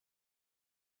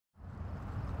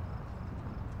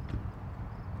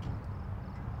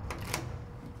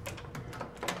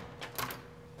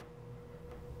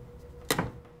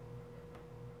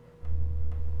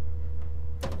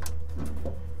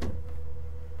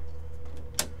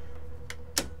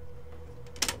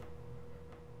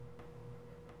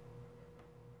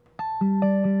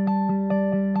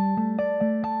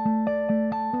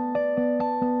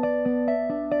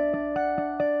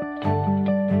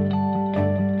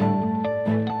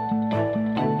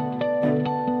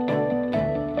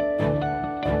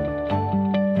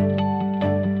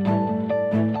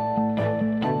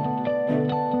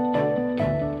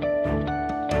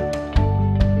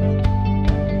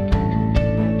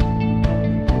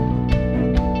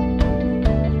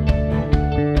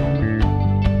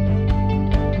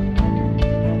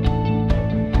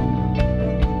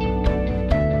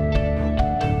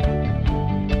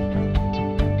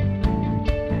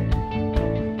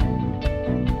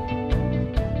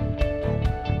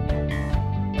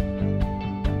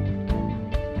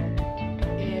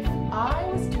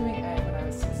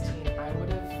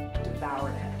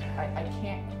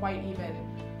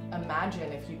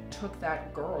took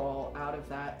that girl out of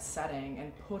that setting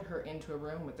and put her into a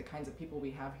room with the kinds of people we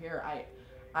have here,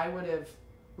 I would have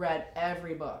read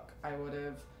every book. I would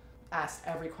have asked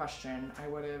every question. I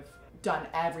would have done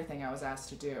everything I was asked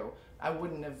to do. I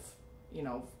wouldn't have, you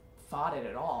know, fought it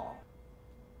at all.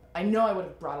 I know I would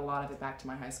have brought a lot of it back to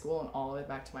my high school and all of it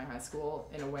back to my high school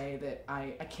in a way that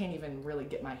I can't even really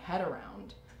get my head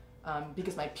around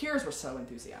because my peers were so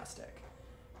enthusiastic.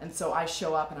 And so I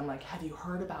show up and I'm like, have you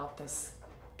heard about this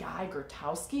guy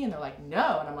Grotowski? And they're like,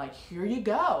 no. And I'm like, here you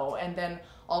go. And then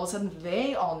all of a sudden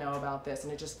they all know about this,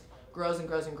 and it just grows and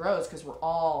grows and grows because we're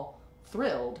all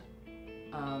thrilled,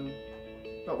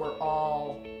 but we're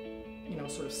all, you know,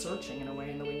 sort of searching in a way,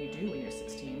 in the way you do when you're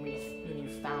 16, when you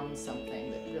found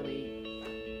something that really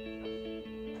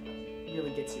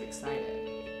gets you excited.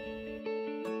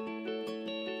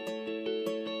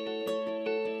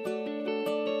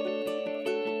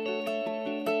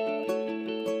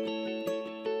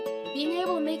 Being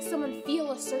able to make someone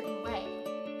feel a certain way,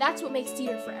 that's what makes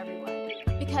theater for everyone.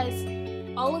 Because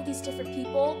all of these different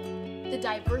people, the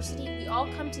diversity, we all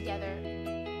come together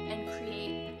and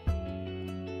create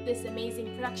this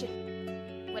amazing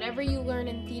production. Whatever you learn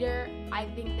in theater, I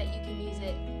think that you can use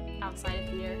it outside of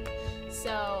theater.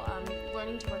 So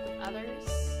learning to work with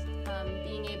others,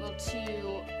 being able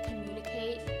to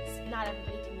communicate. Not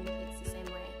everybody communicates the same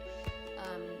way.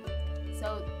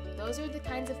 So those are the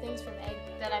kinds of things from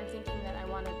EGG that I'm thinking that I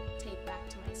want to take back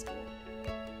to my school.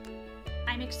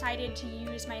 I'm excited to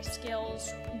use my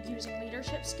skills, using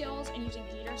leadership skills and using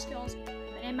theater skills.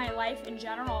 And in my life in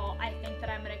general, I think that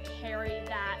I'm going to carry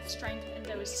that strength and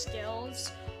those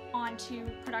skills onto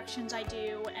productions I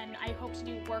do, and I hope to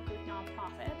do work with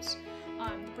nonprofits,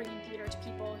 bringing theater to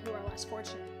people who are less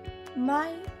fortunate.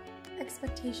 My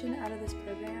expectation out of this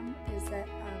program is that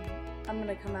I'm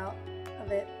going to come out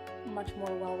of it much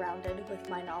more well-rounded with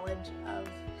my knowledge of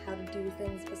how to do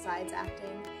things besides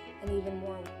acting, and even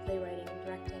more with playwriting and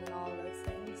directing and all of those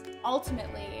things.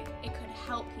 Ultimately, it could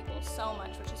help people so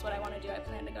much, which is what I want to do. I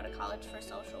plan to go to college for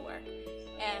social work,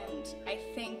 and I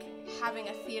think having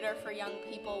a theater for young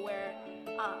people where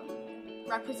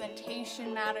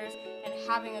representation matters and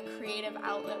having a creative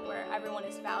outlet where everyone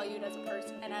is valued as a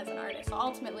person and as an artist. So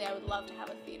ultimately, I would love to have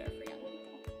a theater for young people.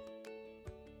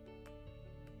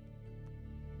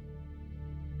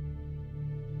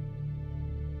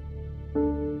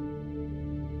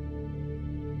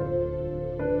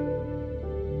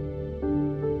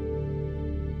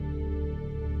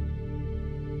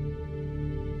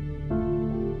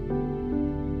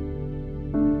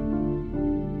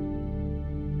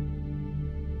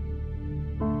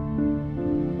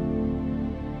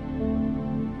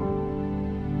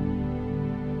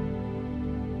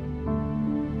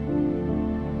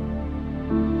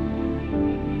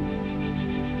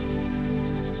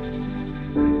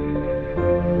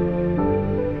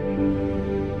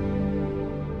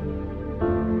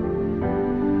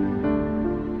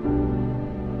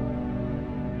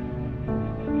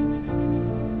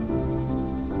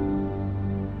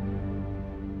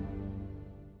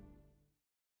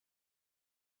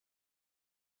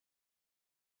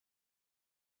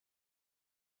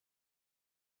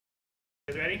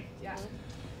 Ready? Yeah.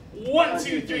 1,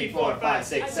 2, 3, 4, 5,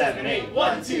 6, 7, 8.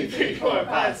 1, 2, 3, 4,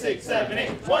 5, 6, 7, 8.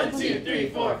 1, 2, 3,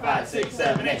 4, 5, 6,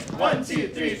 7, 8. 1, 2,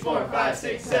 3, 4, 5,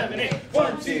 6, 7, 8.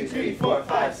 1, 2, 3, 4,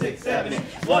 5, 6, 7, 8.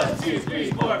 1, 2,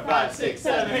 3, 4, 5, 6,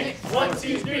 7, 8. 1,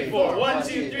 2, 3, 4. 1,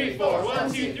 2, 3, 4.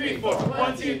 1, 2, 3, 4.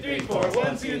 1, 2, 3, 4.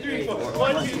 1, 2, 3, 4.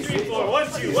 1, 2, 3, 4.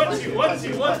 1, 2, 1, 2, 1,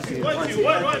 2, 1, 2, 1, 2,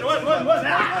 1, 1, 1, 1, 1.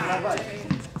 Ah!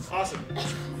 Awesome.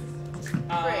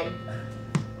 Great.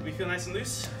 We feel nice and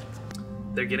loose?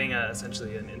 They're getting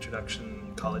essentially an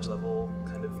introduction, college level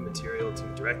kind of material to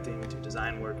directing, to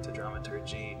design work, to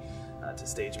dramaturgy, to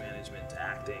stage management, to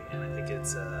acting, and I think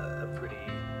it's a pretty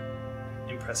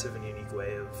impressive and unique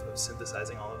way of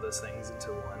synthesizing all of those things into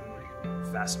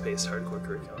one fast-paced hardcore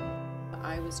curriculum.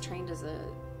 I was trained as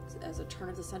a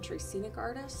turn-of-the-century scenic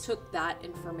artist, took that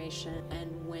information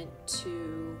and went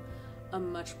to a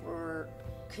much more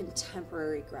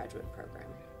contemporary graduate program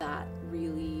that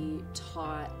really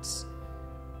taught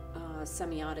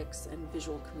semiotics and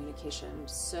visual communication.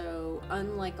 So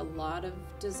unlike a lot of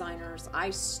designers, I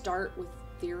start with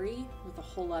theory with a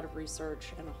whole lot of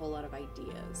research and a whole lot of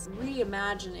ideas.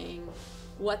 Reimagining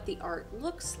what the art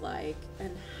looks like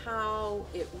and how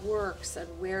it works and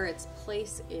where its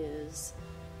place is,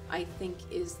 I think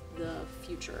is the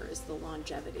future, is the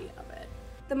longevity of it.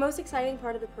 The most exciting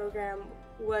part of the program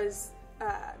was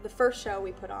the first show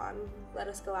we put on, Let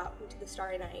Us Go Out into the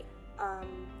Starry Night.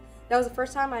 That was the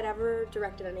first time I'd ever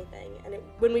directed anything, and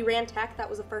when we ran tech, that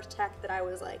was the first tech that I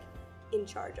was like in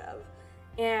charge of.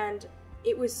 And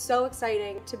it was so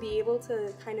exciting to be able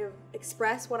to kind of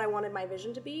express what I wanted my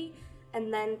vision to be,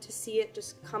 and then to see it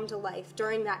just come to life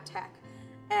during that tech,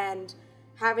 and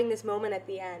having this moment at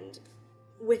the end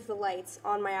with the lights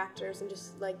on my actors and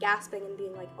just like gasping and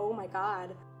being like, oh my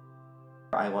God.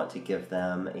 I want to give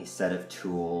them a set of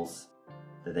tools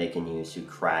that they can use to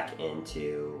crack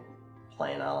into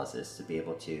play analysis, to be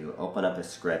able to open up a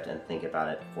script and think about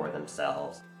it for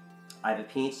themselves. I have a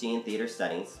PhD in theater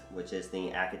studies, which is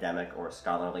the academic or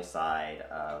scholarly side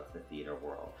of the theater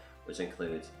world, which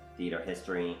includes theater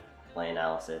history, play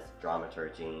analysis,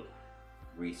 dramaturgy,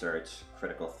 research,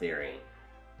 critical theory.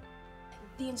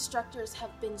 The instructors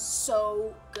have been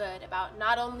so good about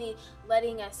not only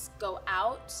letting us go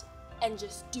out and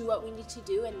just do what we need to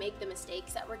do and make the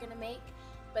mistakes that we're going to make,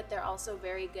 but they're also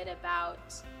very good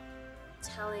about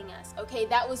telling us, okay,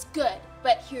 that was good,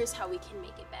 but here's how we can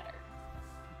make it better.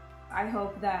 I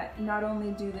hope that not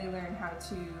only do they learn how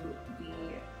to be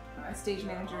a stage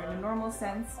manager in a normal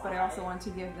sense, but I also want to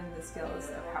give them the skills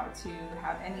of how to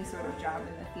have any sort of job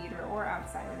in the theater or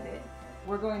outside of it.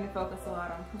 We're going to focus a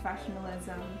lot on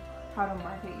professionalism, how to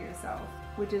market yourself,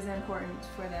 which is important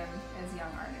for them as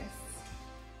young artists.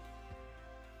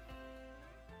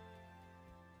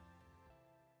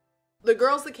 The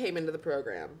girls that came into the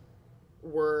program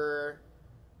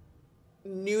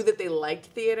knew that they liked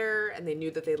theater, and they knew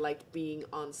that they liked being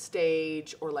on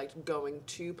stage or liked going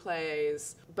to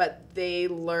plays, but they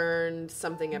learned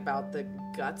something about the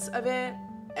guts of it,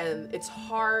 and it's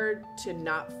hard to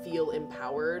not feel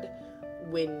empowered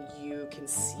when you can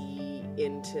see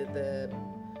into the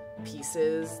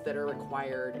pieces that are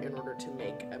required in order to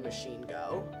make a machine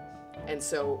go. And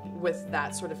so with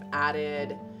that sort of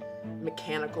added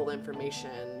mechanical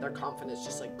information, their confidence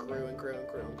just like grew and grew and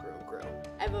grew and grew and grew.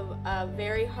 I have a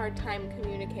very hard time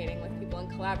communicating with people and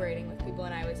collaborating with people,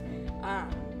 and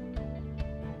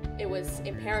it was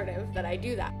imperative that I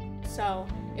do that. So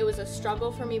it was a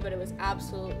struggle for me, but it was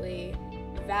absolutely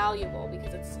valuable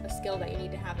because it's a skill that you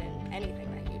need to have in anything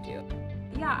that you do.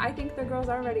 Yeah, I think the girls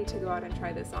are ready to go out and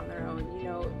try this on their own. You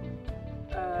know,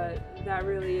 that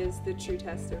really is the true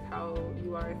test of how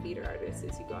you are a theater artist,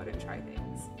 is you go out and try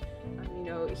things. You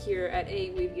know, here at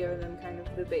 8, we've given them kind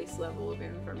of the base level of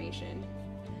information.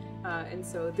 And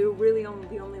so the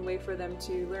only way for them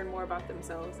to learn more about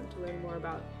themselves and to learn more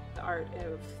about the art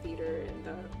of theater and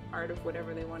the art of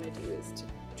whatever they want to do is to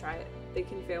try it. They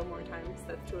can fail more times,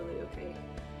 that's totally okay.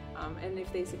 And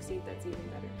if they succeed, that's even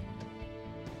better.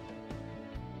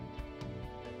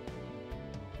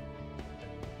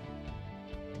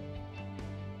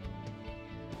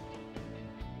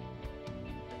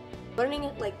 Learning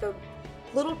it, like the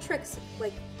little tricks,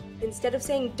 like instead of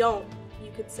saying don't,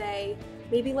 you could say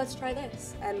maybe let's try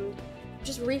this, and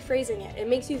just rephrasing it. It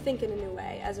makes you think in a new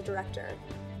way as a director.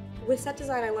 With set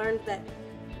design, I learned that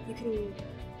you can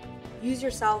use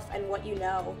yourself and what you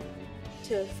know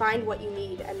to find what you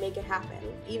need and make it happen.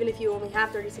 Even if you only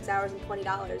have 36 hours and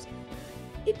 $20,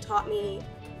 it taught me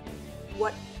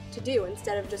what to do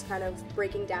instead of just kind of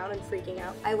breaking down and freaking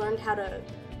out. I learned how to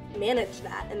manage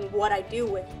that and what I do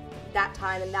with that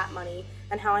time and that money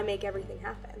and how I make everything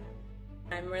happen.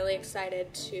 I'm really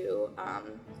excited to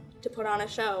put on a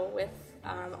show with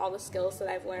all the skills that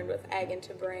I've learned with Egg and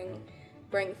to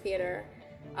bring theater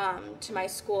to my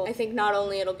school. I think not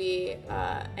only it'll be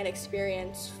an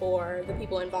experience for the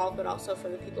people involved, but also for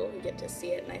the people who get to see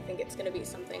it, and I think it's going to be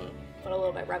something a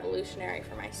little bit revolutionary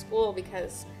for my school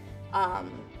because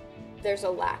there's a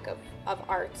lack of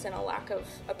arts and a lack of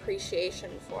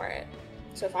appreciation for it.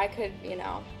 So if I could,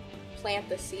 plant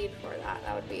the seed for that,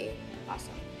 that would be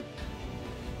awesome.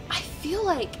 I feel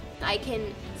like I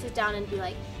can sit down and be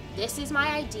like, this is my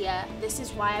idea, this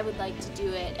is why I would like to do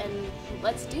it, and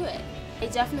let's do it. I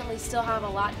definitely still have a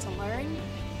lot to learn,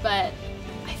 but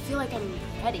I feel like I'm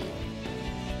ready.